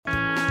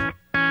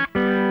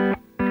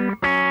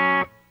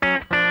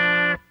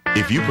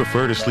If you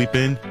prefer to sleep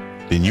in,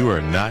 then you are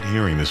not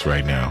hearing this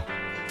right now.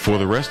 For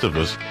the rest of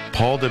us,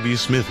 Paul W.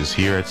 Smith is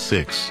here at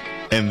 6.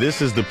 And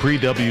this is the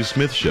Pre-W.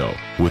 Smith Show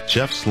with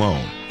Jeff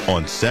Sloan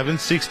on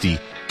 760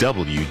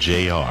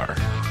 WJR.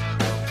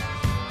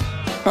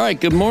 All right,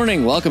 good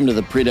morning. Welcome to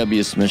the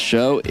Pre-W. Smith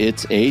Show.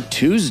 It's a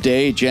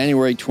Tuesday,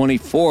 January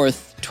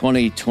 24th,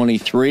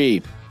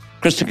 2023.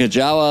 Kristen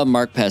Kajawa,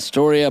 Mark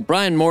Pastoria,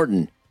 Brian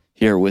Morton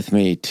here with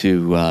me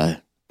to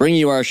bring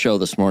you our show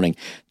this morning.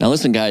 Now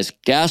listen, guys,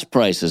 gas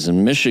prices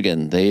in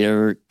Michigan, they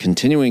are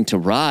continuing to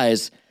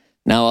rise,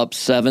 now up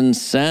 7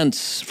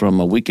 cents from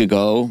a week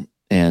ago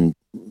and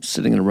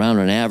sitting at around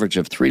an average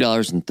of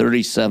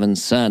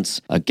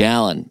 $3.37 a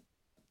gallon.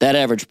 That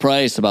average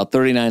price about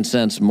 39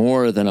 cents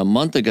more than a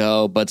month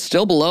ago, but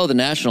still below the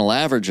national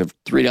average of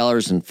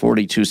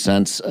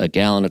 $3.42 a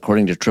gallon,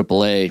 according to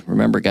AAA.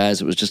 Remember,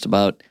 guys, it was just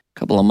about a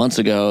couple of months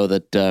ago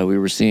that we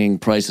were seeing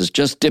prices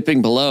just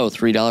dipping below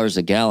 $3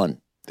 a gallon.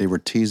 They were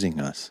teasing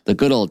us. The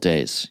good old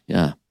days,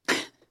 yeah.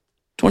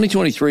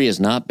 2023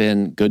 has not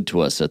been good to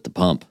us at the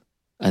pump.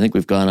 I think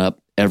we've gone up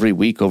every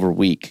week over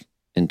week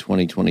in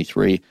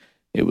 2023.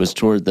 It was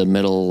toward the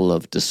middle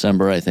of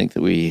December, I think,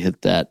 that we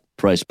hit that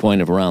price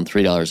point of around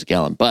 $3 a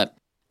gallon. But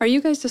are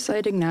you guys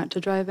deciding not to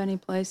drive any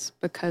place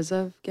because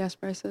of gas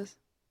prices?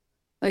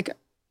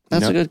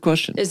 That's a good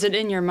question. Is it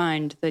in your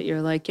mind that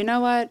you're like, you know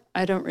what?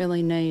 I don't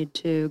really need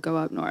to go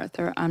up north,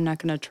 or I'm not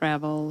going to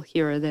travel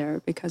here or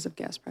there because of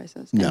gas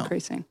prices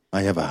increasing?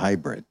 I have a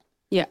hybrid.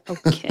 Yeah,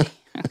 okay.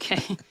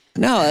 Okay.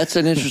 No, that's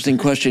an interesting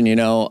question. You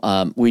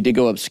know, we did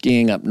go up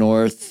skiing up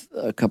north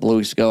a couple of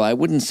weeks ago. I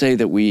wouldn't say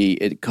that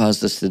it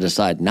caused us to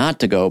decide not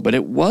to go, but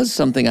it was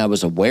something I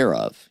was aware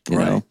of, you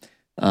know.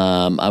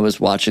 I was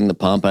watching the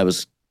pump. I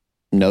was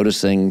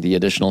noticing the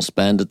additional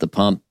spend at the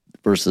pump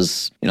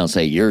versus,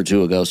 say a year or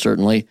two ago,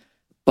 certainly.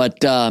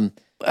 But I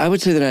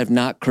would say that I have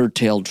not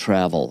curtailed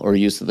travel or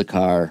use of the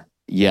car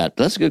yet.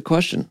 That's a good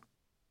question.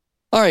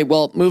 All right,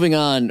 well, moving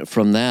on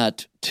from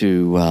that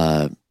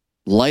to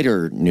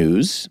lighter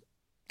news.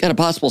 Got a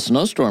possible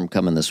snowstorm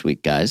coming this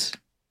week, guys.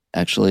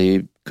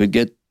 Actually, could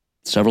get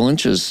several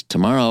inches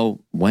tomorrow,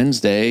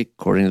 Wednesday,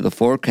 according to the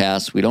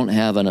forecast. We don't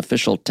have an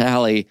official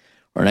tally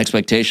or an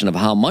expectation of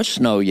how much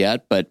snow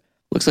yet, but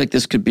looks like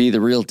this could be the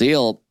real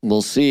deal.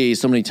 We'll see.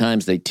 So many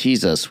times they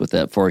tease us with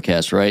that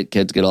forecast, right?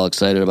 Kids get all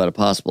excited about a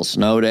possible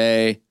snow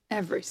day.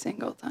 Every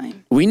single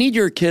time. We need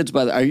your kids,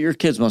 your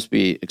kids must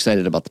be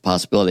excited about the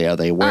possibility. Are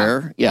they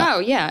aware? Yeah. Oh,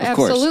 yeah,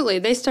 absolutely.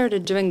 They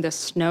started doing the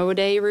snow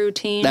day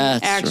routine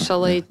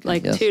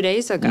 2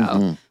 days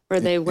ago. Where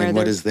they wear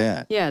what is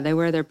that? Yeah, they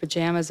wear their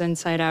pajamas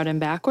inside out and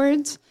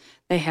backwards.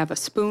 They have a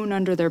spoon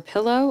under their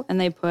pillow, and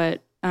they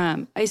put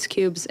ice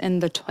cubes in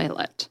the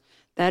toilet.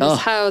 That is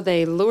how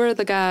they lure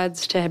the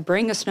gods to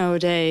bring a snow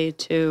day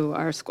to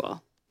our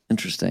school.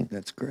 Interesting.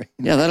 That's great.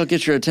 Yeah, that'll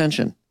get your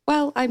attention.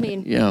 Well, I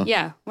mean,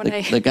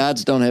 the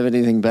gods don't have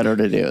anything better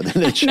to do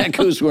than to check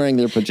who's wearing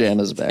their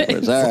pajamas backwards.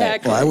 Exactly. All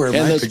right. Well, I wear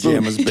my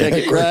pajamas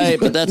backwards. Right,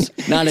 but that's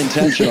not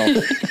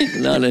intentional.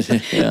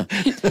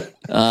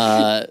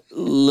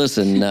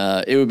 Listen,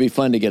 it would be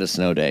fun to get a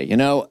snow day. You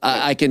know,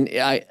 I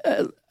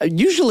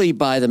usually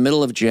by the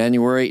middle of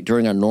January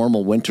during a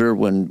normal winter,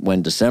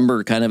 when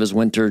December kind of is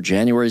winter,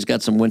 January's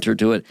got some winter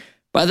to it.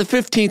 By the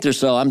 15th or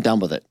so, I'm done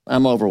with it.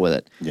 I'm over with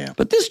it. Yeah.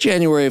 But this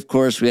January, of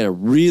course, we had a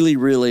really,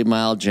 really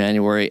mild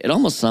January. It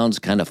almost sounds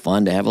kind of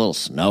fun to have a little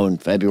snow in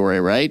February,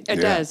 right? It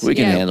does. We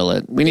can handle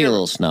it. We need a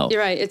little snow.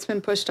 You're right. It's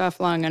been pushed off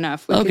long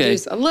enough. We could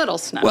use a little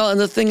snow. Well, and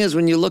the thing is,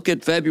 when you look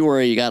at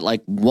February, you got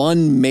like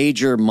one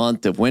major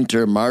month of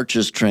winter. March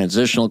is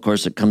transitional. Of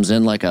course, it comes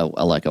in like a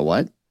what?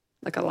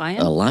 Like a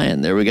lion? A lion.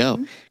 There we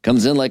go.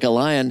 Comes in like a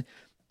lion.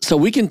 So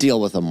we can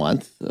deal with a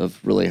month of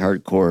really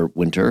hardcore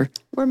winter.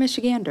 We're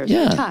Michiganders.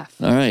 Yeah. We're tough.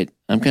 All right.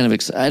 I'm kind of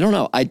excited. I don't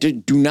know. I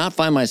do not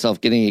find myself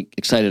getting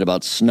excited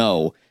about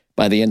snow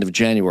by the end of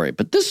January.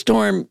 But this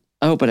storm,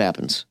 I hope it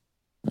happens.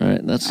 All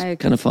right. That's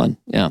kind of fun.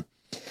 Yeah.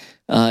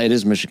 It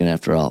is Michigan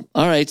after all.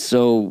 All right.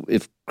 So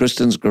if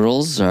Kristen's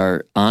girls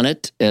are on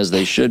it as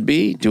they should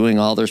be, doing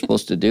all they're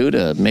supposed to do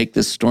to make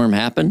this storm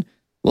happen,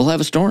 we'll have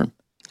a storm.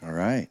 All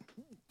right.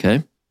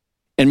 Okay.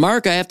 And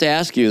Mark, I have to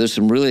ask you, there's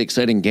some really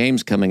exciting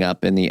games coming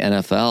up in the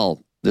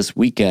NFL this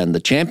weekend. The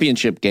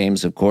championship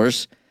games, of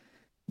course.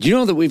 Do you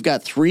know that we've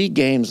got 3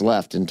 games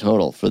left in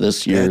total for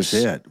this year's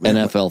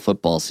NFL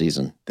football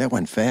season? That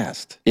went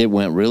fast. It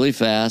went really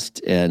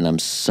fast, and I'm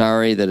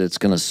sorry that it's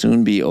going to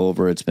soon be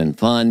over. It's been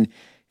fun,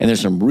 and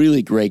there's some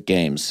really great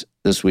games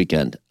this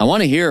weekend. I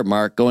want to hear,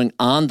 Mark, going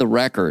on the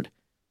record.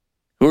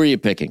 Who are you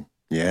picking?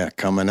 Yeah,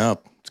 coming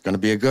up. It's going to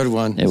be a good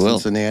one. It will.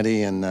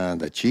 Cincinnati and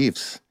the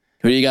Chiefs.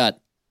 Who do you got?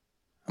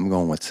 I'm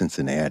going with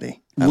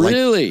Cincinnati.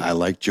 Really? I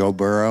like Joe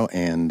Burrow,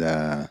 and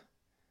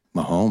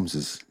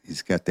Mahomes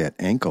he's got that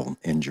ankle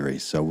injury,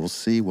 so we'll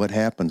see what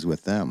happens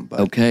with them. But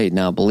okay,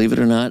 now believe it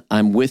or not,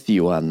 I'm with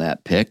you on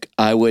that pick.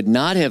 I would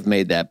not have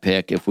made that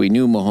pick if we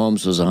knew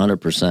Mahomes was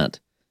 100%.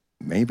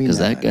 Maybe because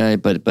that guy.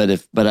 But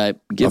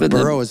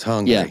Burrow is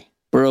hungry. Yeah,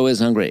 Burrow is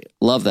hungry.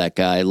 Love that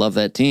guy. Love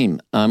that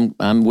team.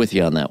 I'm with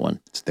you on that one.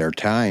 It's their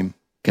time.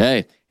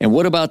 Okay, and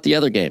what about the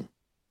other game?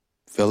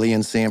 Philly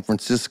and San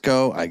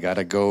Francisco, I got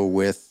to go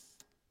with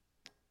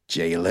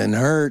Jalen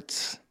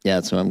Hurts. Yeah,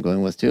 that's what I'm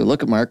going with, too.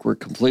 Look at Mark. We're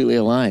completely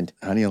aligned.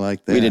 How do you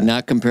like that? We did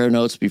not compare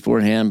notes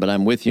beforehand, but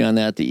I'm with you on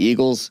that. The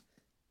Eagles,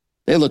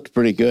 they looked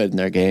pretty good in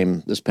their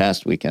game this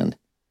past weekend.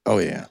 Oh,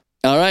 yeah.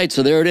 All right,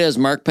 so there it is.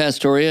 Mark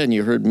Pastoria, and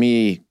you heard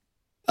me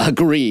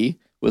agree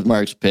with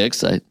Mark's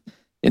picks. I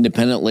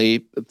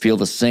independently feel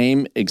the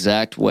same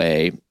exact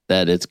way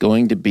that it's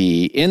going to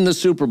be in the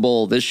Super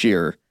Bowl this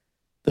year,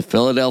 the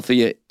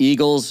Philadelphia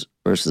Eagles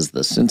versus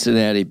the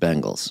Cincinnati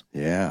Bengals.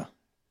 Yeah.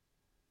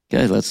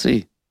 Okay, let's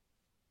see.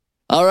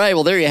 All right,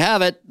 well, there you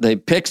have it. The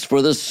picks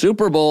for the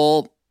Super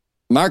Bowl.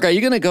 Mark, are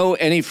you going to go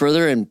any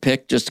further and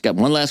pick? Just got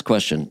one last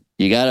question.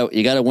 You got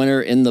a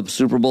winner in the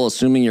Super Bowl,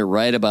 assuming you're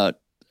right about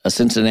a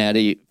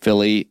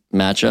Cincinnati-Philly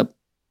matchup?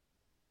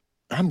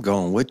 I'm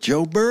going with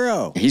Joe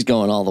Burrow. He's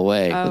going all the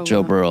way with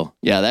Joe Burrow.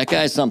 Yeah, that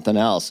guy's something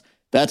else.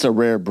 That's a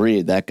rare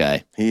breed, that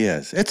guy. He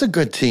is. It's a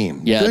good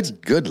team. Yeah,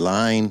 good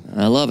line.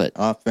 I love it.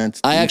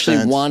 Offense, defense. I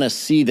actually want to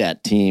see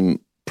that team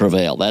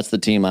prevail. That's the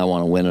team I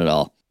want to win it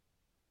all.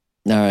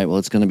 All right, well,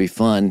 it's going to be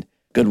fun.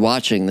 Good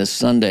watching this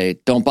Sunday.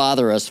 Don't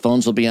bother us.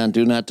 Phones will be on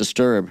Do Not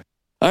Disturb.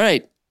 All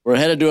right, we're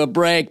headed to a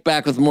break.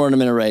 Back with more in a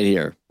minute right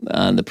here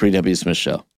on the Pre-W. Smith Show.